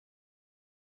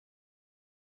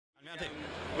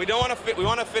We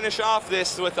want to finish off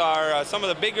this with our some of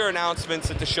the bigger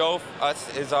announcements at the show.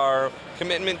 Us is our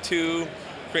commitment to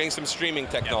creating some streaming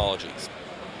technologies.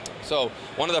 So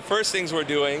one of the first things we're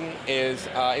doing is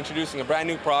introducing a brand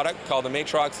new product called the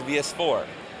Matrox VS4.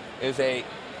 It is a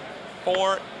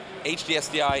 4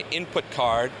 HDSDI input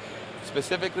card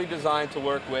specifically designed to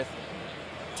work with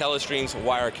Telestream's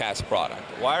Wirecast product.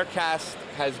 Wirecast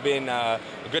has been a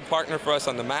good partner for us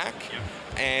on the Mac,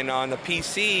 and on the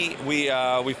PC,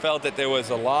 we felt that there was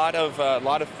a lot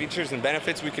of features and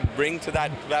benefits we could bring to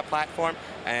that platform,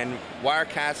 and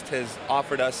Wirecast has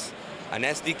offered us an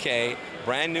SDK,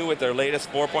 brand new with their latest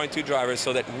 4.2 drivers,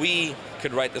 so that we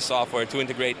could write the software to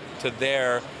integrate to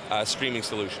their streaming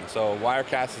solution. So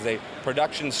Wirecast is a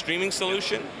production streaming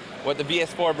solution. What the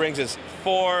VS4 brings is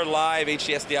 4 live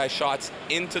HDSDI shots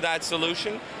into that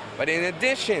solution, but in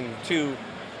addition to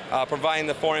providing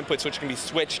the 4 inputs which can be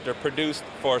switched or produced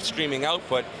for streaming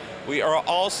output, we are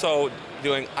also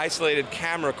doing isolated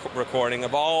camera recording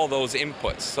of all those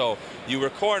inputs. So you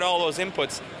record all those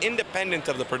inputs independent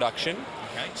of the production,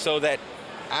 so that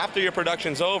after your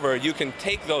production's over, you can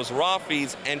take those raw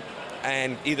feeds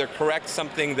and either correct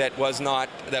something that was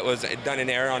done in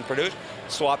error on produce,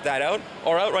 swap that out,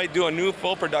 or outright do a new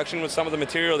full production with some of the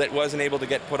material that wasn't able to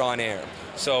get put on air.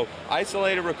 So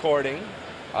isolated recording,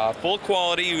 full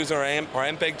quality, use our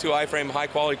MPEG-2 iframe high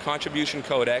quality contribution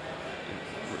codec,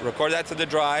 record that to the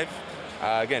drive,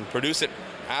 again, produce it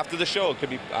after the show. It could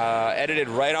be edited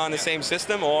right on the same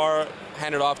system or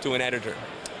handed off to an editor.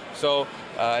 So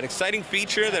an exciting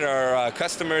feature that our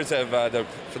customers have,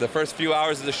 for the first few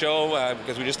hours of the show,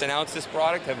 because we just announced this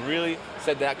product, have really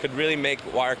said that could really make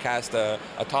Wirecast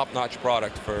a top-notch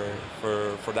product for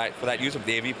that use of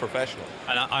the AV professional.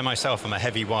 And I myself am a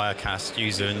heavy Wirecast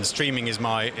user, and streaming is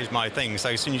my thing. So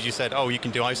as soon as you said, oh, you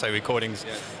can do ISO recordings,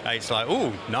 it's like,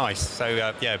 oh, nice. So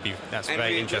yeah, that's a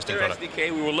very interesting product. With their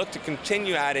SDK, we will look to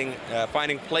continue adding,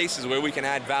 finding places where we can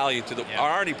add value to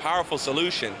our already powerful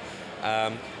solution.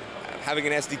 Having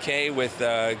an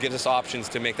SDK gives us options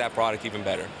to make that product even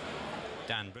better.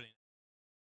 Dan, brilliant.